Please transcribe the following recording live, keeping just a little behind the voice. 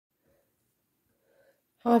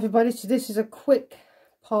Hi everybody, so this is a quick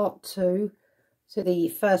part 2 to the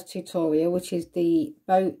first tutorial, which is the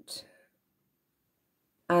boat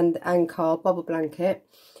and anchor bubble blanket.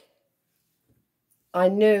 I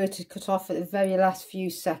knew it had cut off at the very last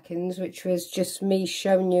few seconds, which was just me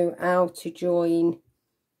showing you how to join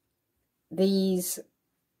these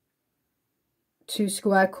two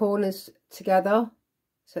square corners together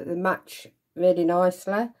so that they match really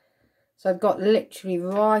nicely. So I've got literally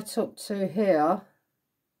right up to here,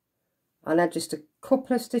 and I had just a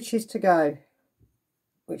couple of stitches to go,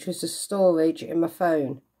 which was the storage in my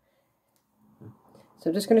phone.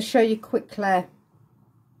 So I'm just going to show you quickly.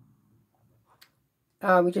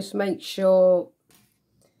 We just make sure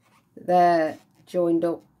that they're joined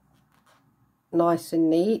up nice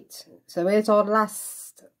and neat. So here's our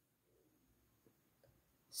last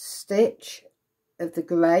stitch of the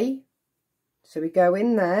grey. So we go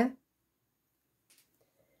in there.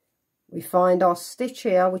 We find our stitch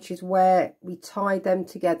here, which is where we tie them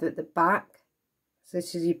together at the back. So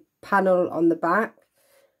this is your panel on the back.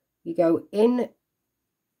 You go in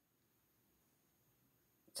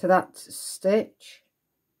to that stitch.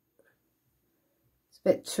 It's a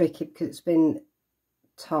bit tricky because it's been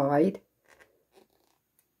tied.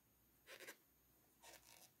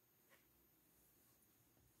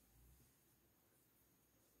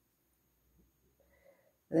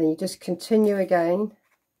 And then you just continue again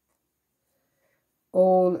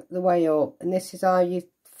all the way up, and this is how you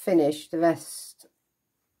finish the rest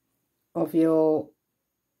of your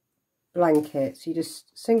blanket. So you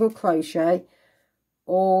just single crochet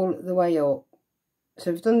all the way up.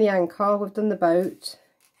 So we've done the anchor, we've done the boat.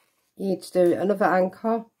 You need to do another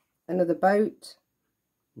anchor, another boat.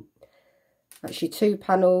 That's your 2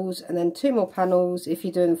 panels, and then 2 more panels if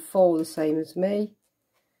you're doing 4 the same as me.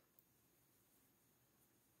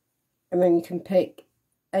 And then you can pick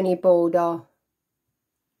any border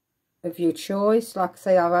of your choice. Like I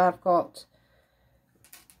say, I've got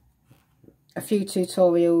a few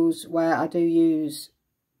tutorials where I do use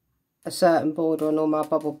a certain border on all my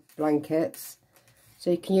bubble blankets, so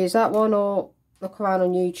you can use that one or look around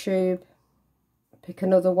on YouTube, pick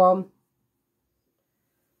another one.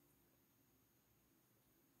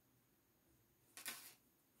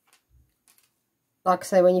 Like I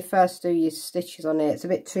say, when you first do your stitches on it, it's a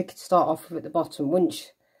bit tricky to start off with at the bottom.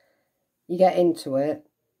 Once you get into it,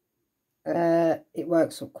 it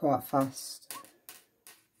works up quite fast,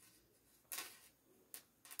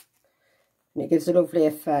 and it gives a lovely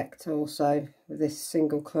effect also with this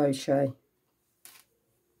single crochet.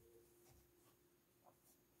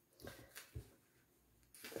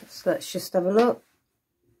 So let's just have a look.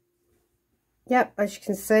 Yep, as you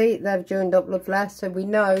can see, they've joined up lovely, so we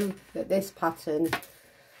know that this pattern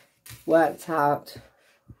worked out.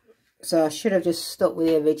 So I should have just stuck with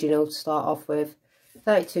the original to start off with.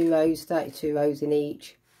 32 rows in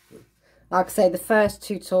each. Like I say, the first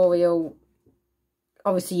tutorial,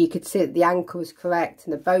 obviously you could see that the anchor was correct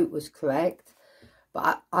and the boat was correct,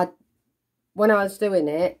 but when I was doing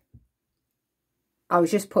it, I was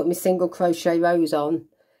just putting my single crochet rows on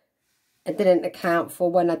and didn't account for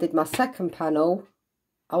when I did my second panel.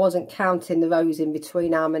 I wasn't counting the rows in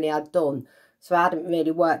between how many I'd done, so I hadn't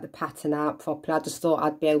really worked the pattern out properly. I just thought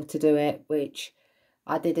I'd be able to do it, which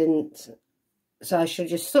I didn't. So I should have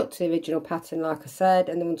just stuck to the original pattern, like I said,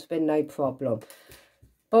 and there wouldn't have been no problem.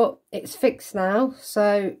 But it's fixed now,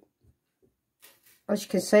 so as you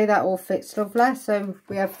can see, that all fits lovely. So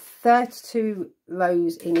we have 32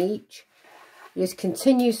 rows in each. You just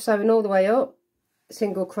continue sewing all the way up,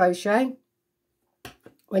 single crochet.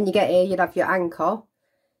 When you get here, you'll have your anchor.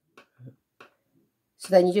 So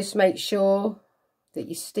then you just make sure that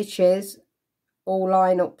your stitches all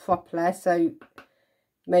line up properly. So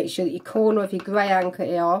make sure that your corner of your grey anchor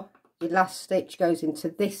here, your last stitch goes into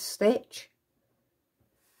this stitch.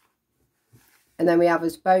 And then we have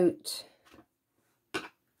his boat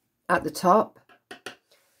at the top.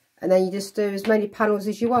 And then you just do as many panels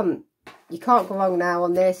as you want. You can't go wrong now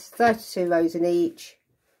on this. 32 rows in each.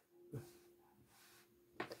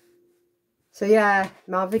 So yeah,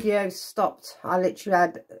 my video stopped. I literally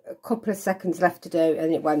had a couple of seconds left to do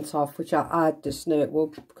and it went off, which I just knew it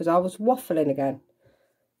would because I was waffling again.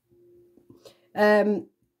 I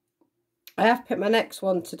have picked my next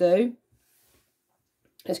one to do.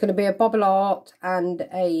 It's going to be a bobble heart and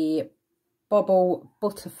a bobble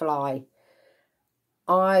butterfly.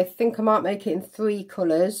 I think I might make it in 3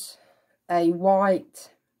 colours. A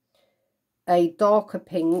white, a darker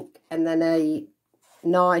pink, and then a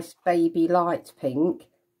nice baby light pink.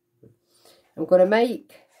 I'm going to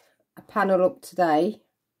make a panel up today.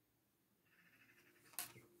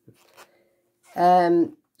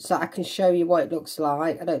 so I can show you what it looks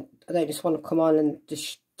like. I don't just want to come on and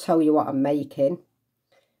just tell you what I'm making.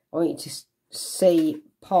 I want you to see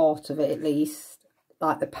part of it at least,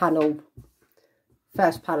 like the panel,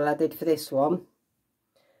 first panel I did for this one.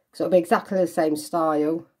 So it'll be exactly the same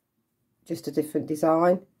style, just a different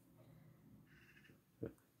design.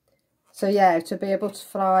 So yeah, to be a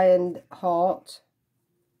butterfly and heart.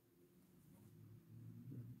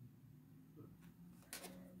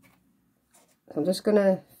 I'm just going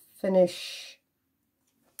to finish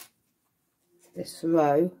this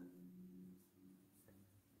row.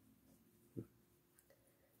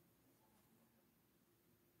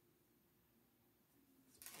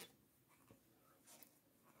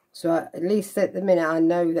 So at least at the minute I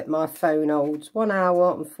know that my phone holds 1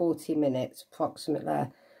 hour and 40 minutes approximately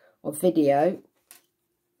of video.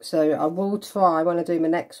 So I will try when I do my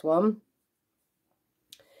next one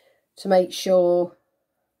to make sure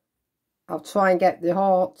I'll try and get the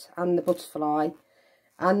heart and the butterfly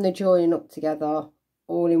and the joining up together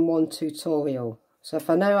all in one tutorial. So if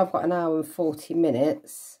I know I've got 1 hour and 40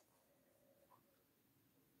 minutes,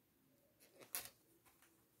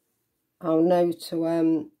 I'll know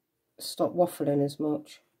to stop waffling as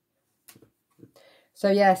much. So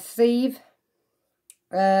yeah, Steve,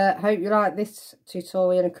 hope you like this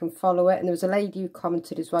tutorial and can follow it. And there was a lady who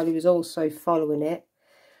commented as well who was also following it.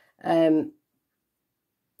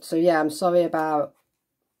 So yeah, I'm sorry about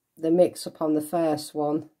the mix up on the first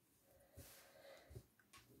one.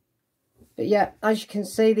 But yeah, as you can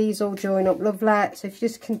see, these all join up lovely. So if you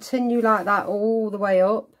just continue like that all the way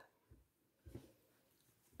up.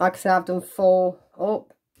 Like I said, I've done 4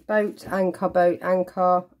 up. Boat, anchor, boat,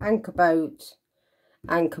 anchor, anchor, boat,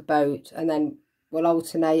 anchor, boat. And then we'll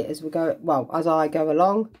alternate as we go, well, as I go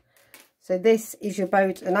along. So this is your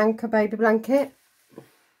boat and anchor baby blanket.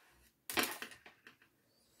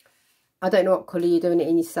 I don't know what colour you're doing it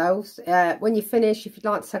in yourselves. When you finish, if you'd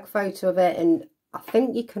like to take a photo of it, and I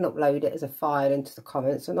think you can upload it as a file into the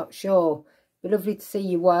comments. I'm not sure. It'd be lovely to see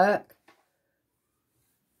your work.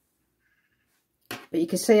 But you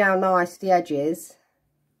can see how nice the edge is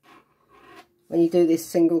when you do this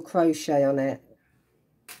single crochet on it.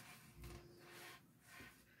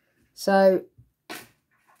 So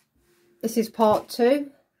this is part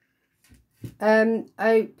 2.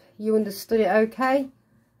 Hope you understood it okay.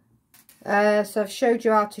 So I've showed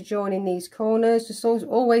you how to join in these corners. Just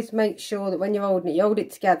always make sure that when you're holding it, you hold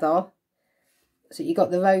it together so you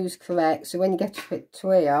got the rows correct. So when you get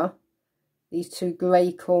to here, these 2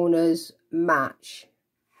 grey corners match.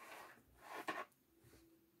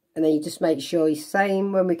 And then you just make sure you're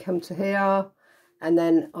same when we come to here. And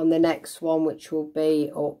then on the next one, which will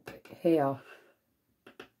be up here.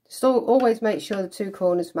 Just always make sure the 2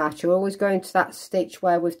 corners match. You're always going to that stitch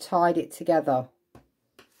where we've tied it together.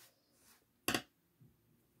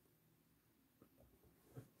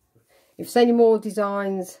 If there's any more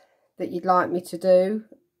designs that you'd like me to do,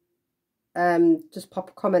 just pop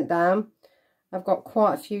a comment down. I've got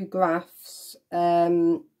quite a few graphs.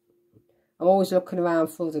 I'm always looking around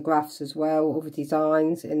for other graphs as well, other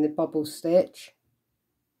designs in the bubble stitch.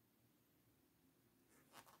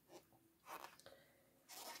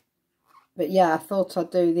 But yeah, I thought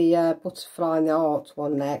I'd do the butterfly and the heart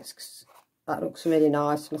one next, 'cause that looks really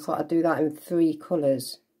nice. And I thought I'd do that in 3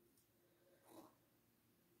 colours.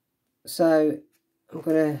 So I'm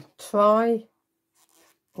going to try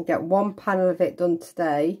and get 1 panel of it done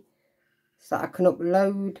today so that I can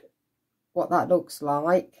upload what that looks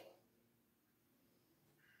like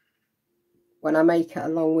when I make it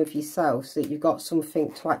along with yourself, so that you've got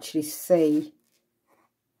something to actually see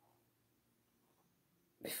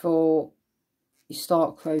before you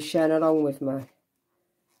start crocheting along with me.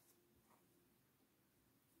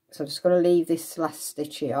 So I'm just going to leave this last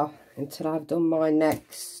stitch here until I've done my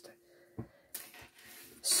next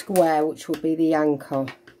square, which will be the anchor.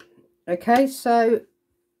 Okay, so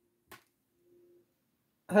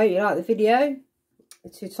I hope you like the video, the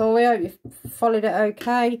tutorial. You've followed it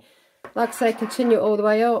okay. Like I say, continue it all the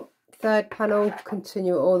way up. 3rd panel,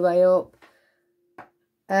 continue it all the way up.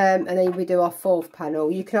 And then we do our 4th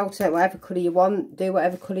panel. You can alternate whatever colour you want, do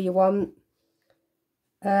whatever colour you want.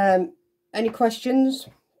 Any questions,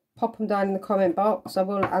 pop them down in the comment box. I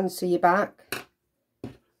will answer you back.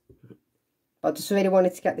 But I just really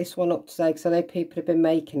wanted to get this one up today because I know people have been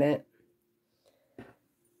making it.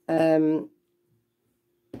 But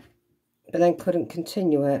then couldn't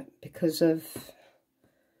continue it because of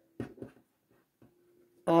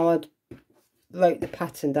how I'd wrote the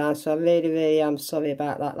pattern down. So I really am sorry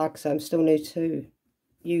about that. Like I said, I'm still new to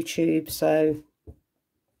YouTube, so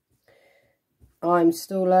I'm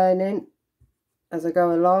still learning as I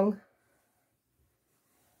go along.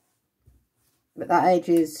 But that edge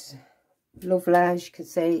is lovely, as you can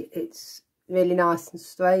see. It's really nice and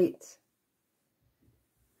straight.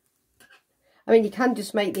 I mean, you can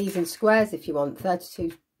just make these in squares if you want.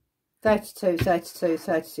 32, 32, 32,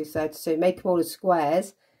 32, 32. Make them all as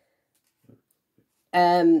squares.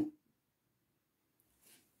 Join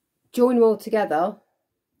them all together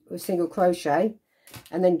with single crochet.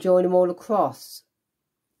 And then join them all across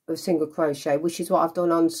with single crochet. Which is what I've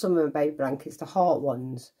done on some of my baby blankets, the heart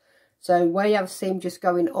ones. So where you have a seam just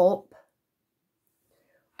going up,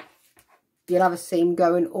 you'll have a seam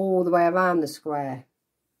going all the way around the square.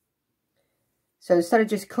 So instead of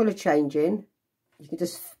just colour changing, you can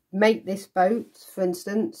just make this boat, for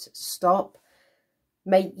instance, stop,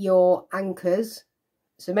 make your anchors.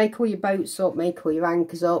 So make all your boats up, make all your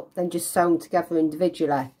anchors up, then just sew them together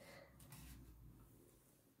individually.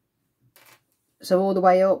 So all the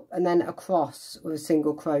way up and then across with a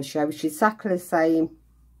single crochet, which is exactly the same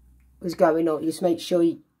as going up. You just make sure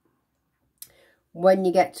you, when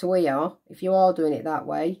you get to here, if you are doing it that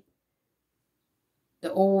way,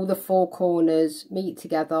 that all the four corners meet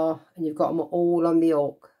together and you've got them all on the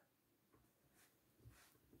hook.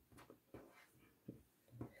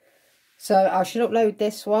 So I should upload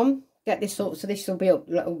this one, get this up, so this will be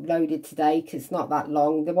uploaded today because it's not that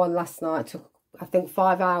long. The one last night took, I think,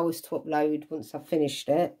 5 hours to upload once I finished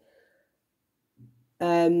it.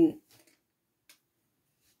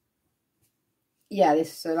 Yeah,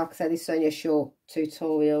 this, so like I said, this is only a short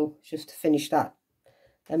tutorial just to finish that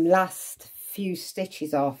last few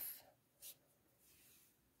stitches off.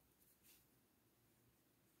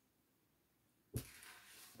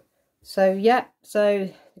 So yeah, so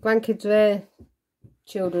the grandkids are here,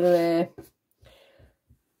 children are here.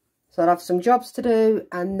 So I'll have some jobs to do,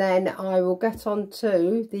 and then I will get on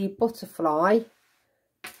to the butterfly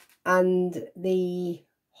and the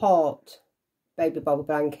heart baby bubble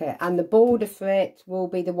blanket, and the border for it will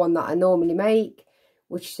be the one that I normally make,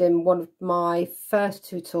 which is in one of my first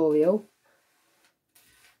tutorial.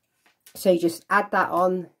 So you just add that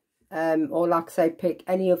on, or like I say, pick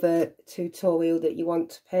any other tutorial that you want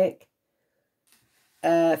to pick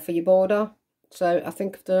for your border. So I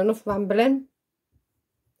think I've done enough rambling.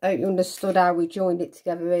 I hope you understood how we joined it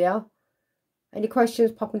together here. Any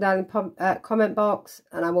questions, pop them down in the comment box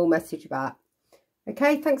and I will message you back.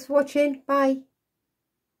 Okay, thanks for watching. Bye.